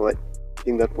know what, I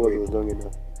think that pause was long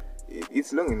enough.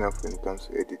 It's long enough when it comes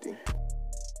to editing.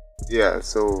 Yeah,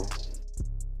 so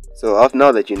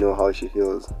Now that you know how she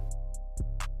feels,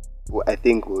 I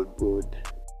think we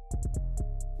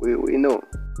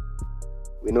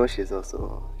know she's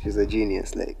a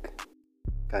genius like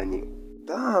Kanye.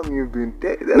 damn, you've been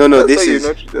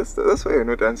that's why you're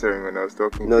not answering when I was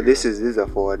talking. No, to you. these are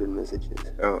forwarded messages.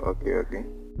 Oh, okay.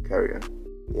 Carry on.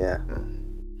 Yeah.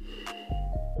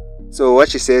 So what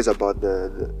she says about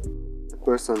the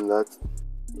person that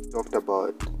talked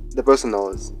about the person I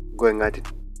was not going at it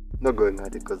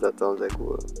because that sounds like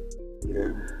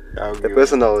the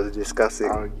person I was discussing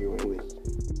with.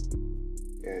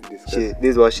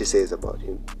 This is what she says about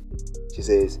him. She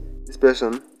says this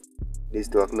person needs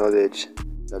to acknowledge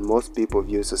that most people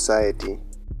view society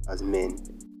as men.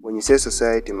 When you say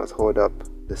society must hold up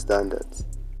the standards,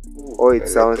 all it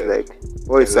sounds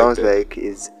like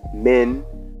is men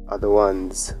are the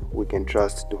ones we can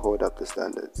trust to hold up the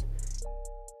standards.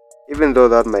 Even though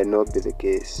that might not be the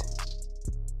case.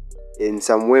 In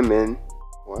some women,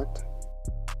 what?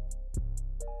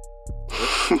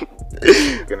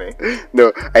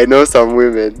 No, I know some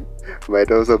women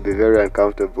might also be very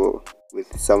uncomfortable with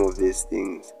some of these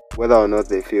things, whether or not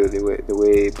they feel the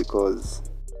way because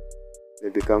they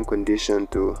become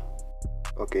conditioned to.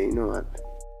 Okay, you know what?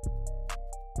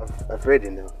 I've read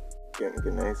enough.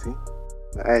 Can I see?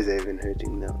 My eyes are even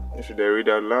hurting now. Should I read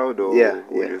out loud or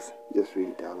just read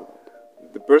it out loud.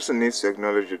 The person needs to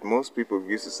acknowledge that most people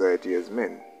view society as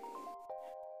men.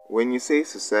 When you say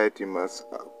society must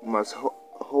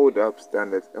hold up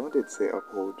standards, I wanted to say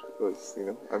uphold because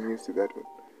I'm used to that one.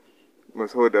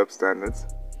 Must hold up standards.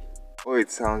 All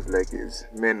it sounds like is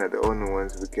men are the only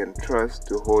ones we can trust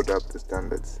to hold up the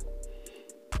standards.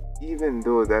 Even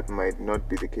though that might not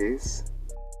be the case.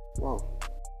 Wow.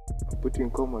 I'm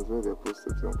putting commas where they're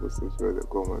posted, and posted where they're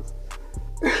commas.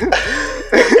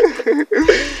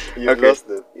 You've lost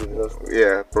it.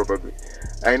 Yeah, probably.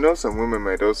 I know some women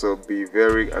might also be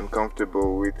very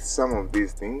uncomfortable with some of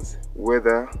these things,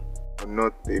 whether or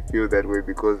not they feel that way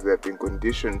because they've been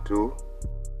conditioned to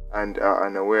and are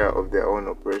unaware of their own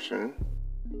oppression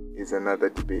is another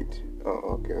debate.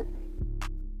 Oh, okay.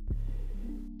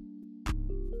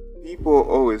 People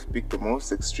always pick the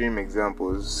most extreme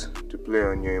examples to play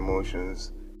on your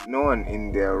emotions. No one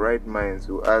in their right minds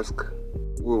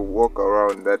will walk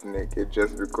around that naked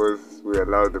just because we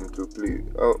allow them to, please.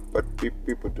 Oh, but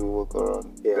people do walk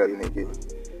around that naked.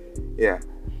 Yeah.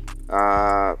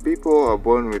 People are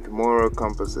born with moral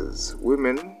compasses.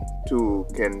 Women too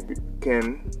can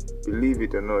believe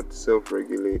it or not,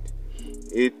 self-regulate.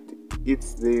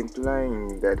 It's the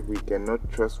implying that we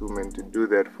cannot trust women to do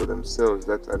that for themselves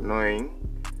that's annoying,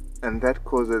 and that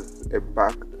causes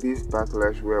this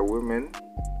backlash where women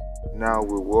now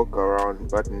will walk around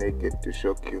butt naked to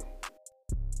shock you.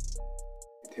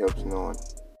 It helps no one.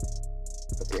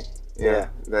 Okay. Yeah.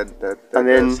 That and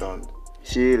then does sound.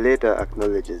 She later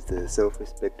acknowledges the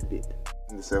self-respect bit.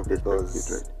 The self-respect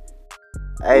bit,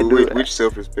 right? Which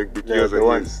self-respect bit? Yours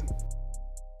or his?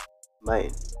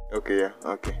 Mine. Okay, yeah,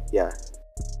 okay. Yeah.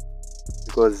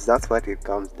 Because that's what it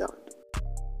comes down to.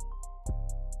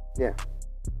 Yeah.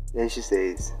 Then she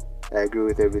says, I agree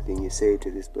with everything you say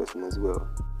to this person as well.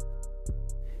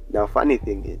 Now, funny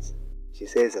thing is, she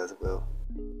says as well,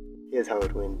 here's how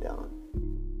it went down.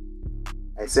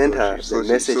 I sent her the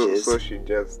messages. So she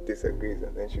just disagrees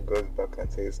and then she goes back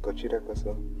and says, Kochira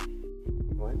Koso.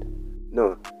 What?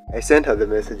 No, I sent her the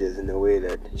messages in a way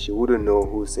that she wouldn't know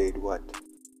who said what.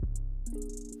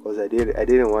 Because I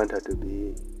didn't want her to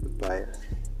be biased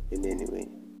in any way.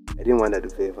 I didn't want her to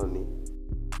favor me.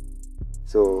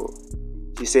 So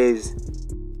she says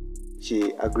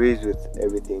she agrees with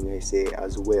everything I say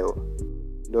as well.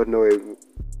 Not knowing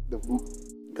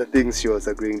the things she was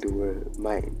agreeing to were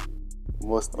mine.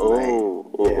 Most mine.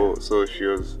 So she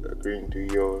was agreeing to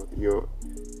your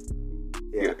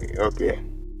yeah. Okay. Yeah.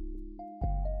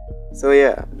 So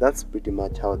yeah, that's pretty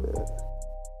much how the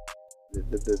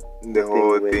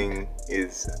whole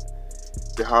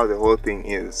thing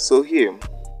is. So here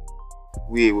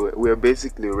we're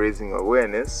basically raising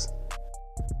awareness.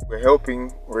 We're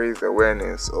helping raise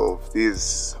awareness of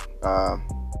these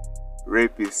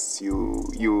rapists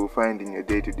you find in your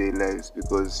day-to-day lives,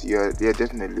 because you're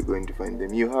definitely going to find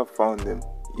them. You have found them.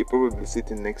 You're probably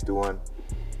sitting next to one.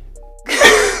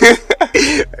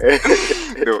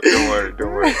 Don't worry,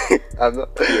 don't worry. I'm not.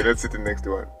 You're not sitting next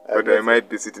to one, but I might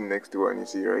be sitting next to one. You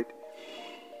see, right?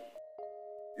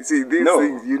 You see, these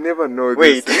things you never know.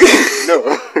 Wait, this. no.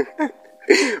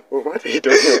 Well, what are you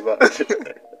talking about?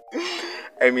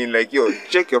 I mean, like, yo,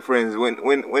 check your friends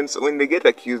when they get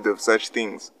accused of such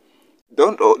things.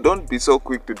 Don't be so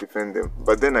quick to defend them.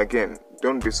 But then again,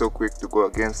 don't be so quick to go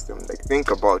against them. Like,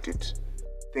 think about it.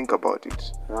 Think about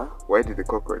it. Huh? Why did the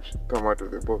cockroach come out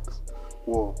of the box?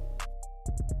 Whoa.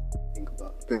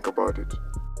 Think about it.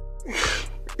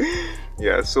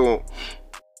 Yeah. So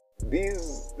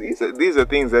these are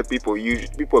things that people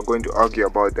are going to argue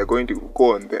about. They're going to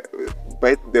go on there.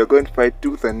 But they're going to fight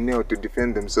tooth and nail to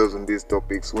defend themselves on these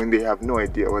topics when they have no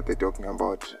idea what they're talking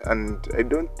about. And I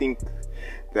don't think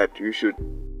that you should.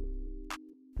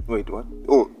 Wait, what?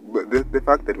 Oh, but the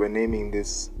fact that we're naming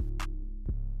this.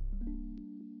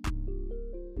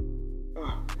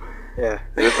 Yeah.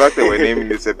 The fact that we're naming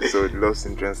this episode "Lost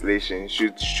in Translation"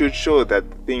 should show that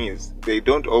the thing is they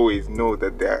don't always know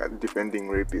that they are defending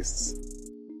rapists.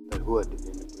 But who are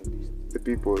defending rapists? The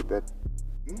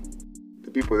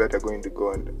people that are going to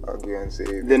go and argue and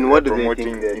say. Then what do they promoting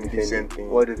think they're indecent defending?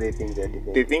 things. What do they think they're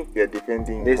defending? They think they're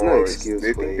defending. There's morals. no excuse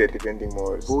They for think it. they're defending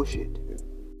morals.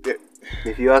 Bullshit. They-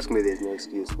 If you ask me, there's no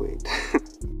excuse for it.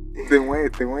 Then why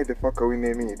the fuck are we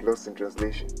naming it "Lost in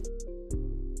Translation"?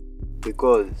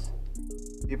 Because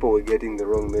people were getting the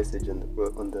wrong message on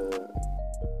the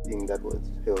thing that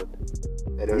was held.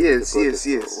 I don't know, Yes, the yes, protest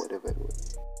yes. or whatever it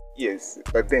was. Yes,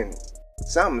 but then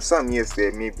some yes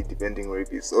they may be defending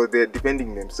rapists or they're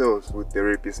defending themselves with the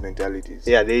rapist mentalities.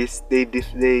 Yeah, they say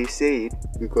it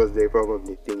because they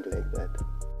probably think like that.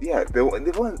 Yeah, the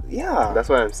one. Yeah. That's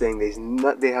why I'm saying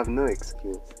they have no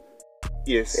excuse.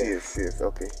 Yes.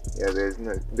 Okay.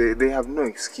 Yeah, they have no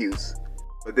excuse.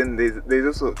 But then there's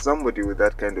also somebody with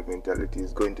that kind of mentality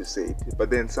is going to say it.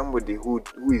 But then somebody who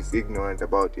is ignorant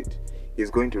about it is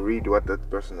going to read what that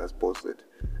person has posted,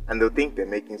 and they'll think they're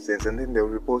making sense, and then they'll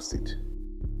repost it.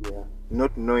 Yeah.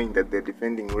 Not knowing that they're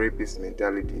defending rapist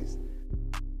mentalities.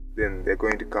 Then they're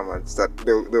going to come and start.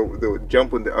 They'll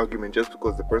jump on the argument just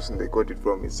because the person they got it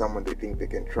from is someone they think they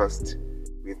can trust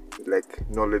with like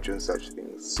knowledge on such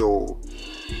things. So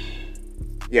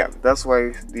yeah, that's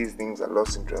why these things are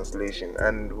lost in translation.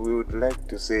 And we would like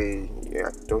to say, yeah,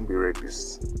 don't be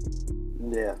rapists.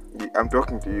 Yeah. I'm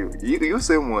talking to you. You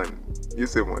same one. You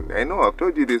same one. I know I've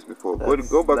told you this before.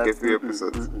 Go back a few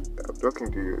episodes. I'm talking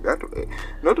to you.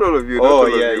 Not all of you. Oh not all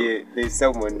yeah, of you. yeah. There's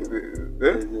someone.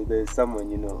 There's someone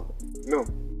you know. No.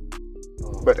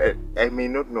 Oh. But I may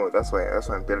not know. That's why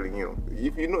I'm telling you.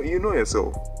 If you know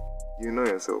yourself. You know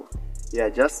yourself. Yeah,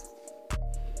 just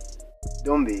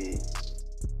don't be.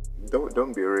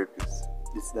 Don't be a rapist.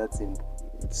 It's that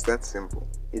simple. It's that simple.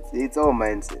 It's all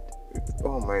mindset. It's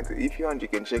all mindset. If you want, you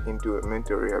can check into a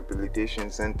mental rehabilitation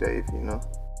center.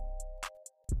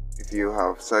 If you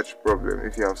have such problem,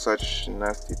 if you have such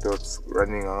nasty thoughts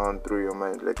running around through your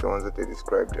mind, like the ones that I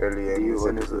described earlier Do in you this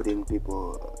honestly episode. think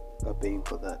people are paying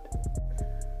for that?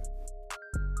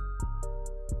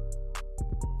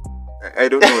 I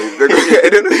don't know if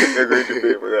they're going to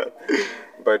pay for that.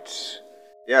 But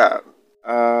yeah,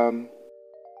 are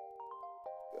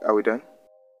we done?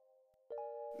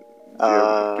 Do you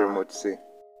have more to say?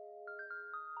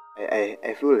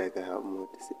 I feel like I have more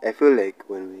to say. I feel like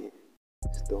when we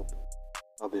stop,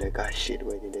 I'll be like, shit,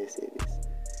 why did I say this?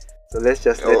 So let's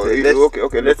just let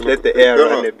the air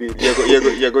run a bit.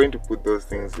 You're going to put those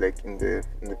things like in the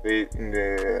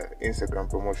Instagram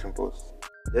promotion post.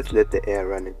 Let's let the air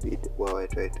run a bit while I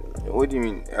try to. What do you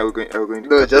mean? Are we going to?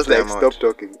 No, cut just the like time stop out?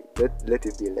 talking. Let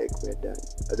it be like we're done.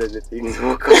 Other the things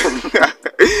will come.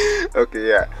 Okay,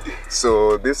 yeah.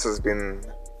 So this has been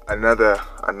another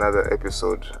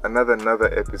episode,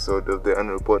 another episode of the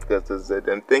Annual Podcast Z,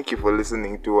 and thank you for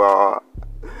listening to our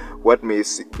what may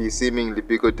be seemingly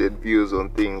bigoted views on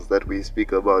things that we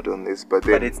speak about on this, but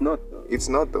then But it's not though. it's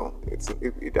not though.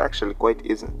 It actually quite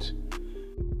isn't.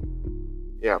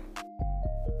 Yeah.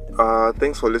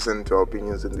 Thanks for listening to our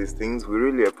opinions on these things. We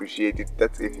really appreciate it.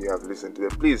 That's if you have listened to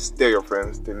them. Please tell your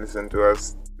friends to listen to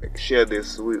us. Like, share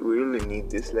this. We really need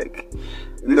this. Like,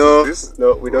 No,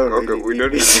 we don't. Okay, really we need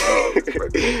don't this.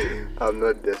 need it. I'm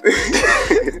not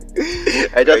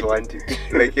desperate. I just want it.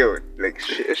 Like, yo, like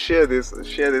share this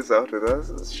out with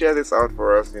us. Share this out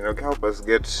for us. Help us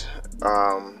get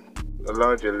a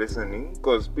larger listening,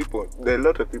 because there are a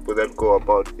lot of people that go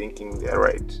about thinking they're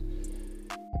right.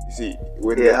 You see,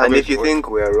 and if you think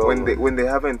we're wrong, when they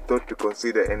haven't thought to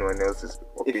consider anyone else's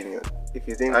opinion, if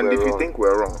you think and we're if you wrong, think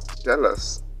we're wrong, tell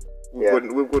us.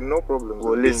 We've got no problem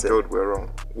with being listen. told we're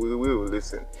wrong. We will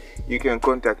listen. You can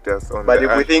contact us on. But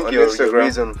if we think on your Instagram.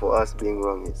 reason for us being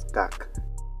wrong is cack,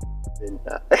 then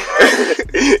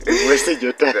you've wasted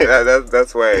your time.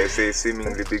 That's why I say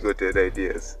seemingly bigoted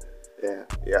ideas. Yeah.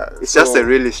 It's just a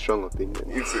really strong opinion.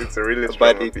 It's a really strong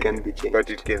But opinion. it can be changed. But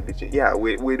it can be changed. Yeah,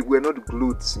 we're not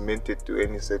glued, cemented to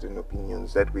any certain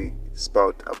opinions that we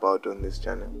spout about on this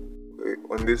channel,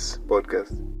 on this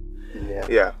podcast.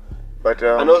 Yeah. But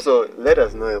and also, let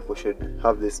us know if we should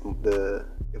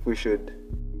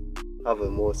have a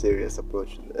more serious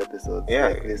approach to the episodes. yeah,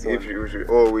 like this if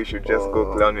one. we should just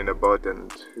go clowning about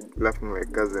and laughing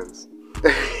like cousins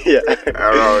Yeah.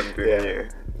 around. Yeah.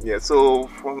 Yeah. So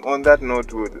on that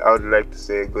note, I would like to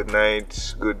say good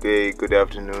night, good day, good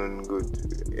afternoon, good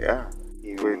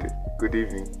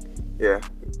evening. Yeah.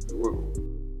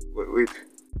 Wait.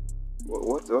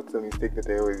 What's the mistake that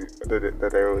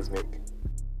I always make?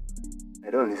 I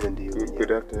don't listen to you.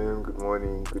 Good afternoon, good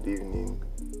morning, good evening.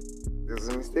 There's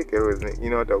a mistake I always make. You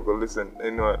know what? I'll go listen.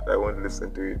 You know what? I won't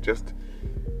listen to it. Just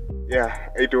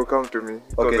it will come to me.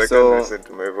 Okay, I so can't listen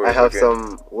to my voice. I have again.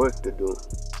 some work to do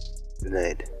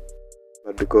tonight,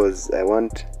 but because I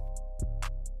want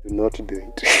to not do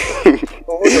it,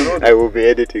 Hold on. I will be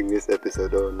editing this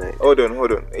episode all night. Hold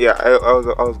on. Yeah,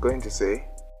 I was going to say,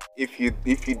 if you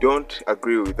don't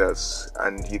agree with us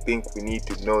and you think we need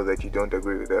to know that you don't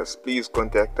agree with us, please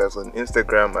contact us on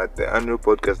Instagram at the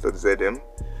annualpodcast.zm.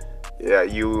 Yeah,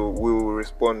 you will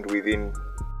respond within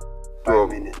 5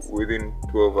 minutes. Within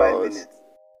 12 5 hours. minutes.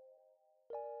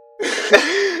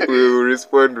 We will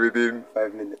respond within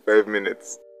 5 minutes. 5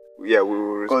 minutes. Yeah, we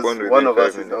will respond Because within one of 5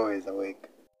 us minutes. is always awake.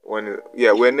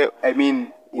 I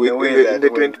mean, in a way in the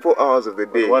 24 hours of the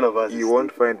day, one of us you is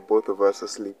won't find both of us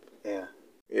asleep. Yeah.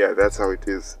 Yeah, that's how it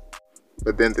is.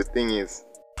 But then the thing is,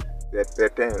 there are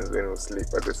times when we sleep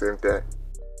at the same time.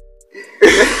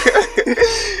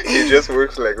 It just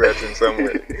works like that in some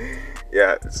way.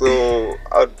 Yeah, so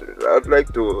I'd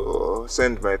like to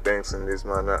send my thanks in this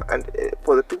manner. And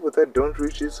for the people that don't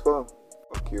reach this far,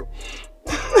 fuck you.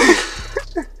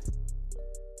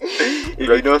 If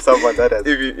you know someone that has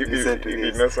listened to if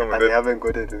this you know someone and that they haven't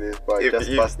gotten to this part, just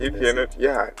pass the message.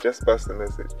 just pass the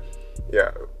message.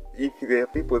 Yeah, if there are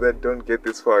people that don't get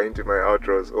this far into my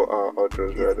outros or our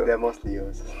outros rather, They're mostly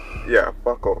yours. yeah,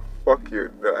 fuck off, fuck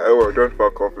you. Oh, don't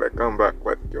fuck off, like come back,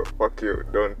 but fuck you,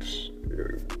 don't,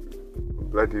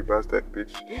 bloody bastard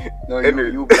bitch. No,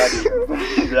 Anyway. you bloody,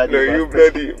 bloody. No, you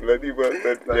bloody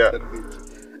bastard. Yeah.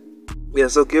 Yeah,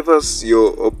 so give us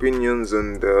your opinions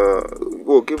and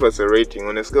give us a rating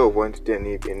on a scale of 1 to 10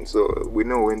 even, so we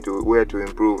know where to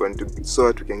improve and so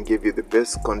that we can give you the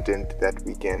best content that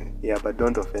we can. Yeah, but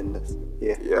don't offend us.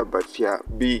 Yeah, but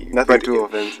be Nothing too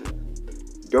offensive.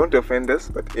 Don't offend us,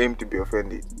 but aim to be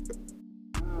offended.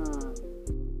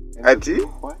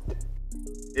 What?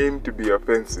 Aim to be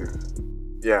offensive.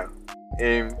 Yeah,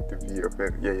 aim to be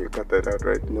offensive. Yeah, you cut that out,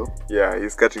 right? No. Yeah,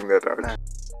 he's cutting that out.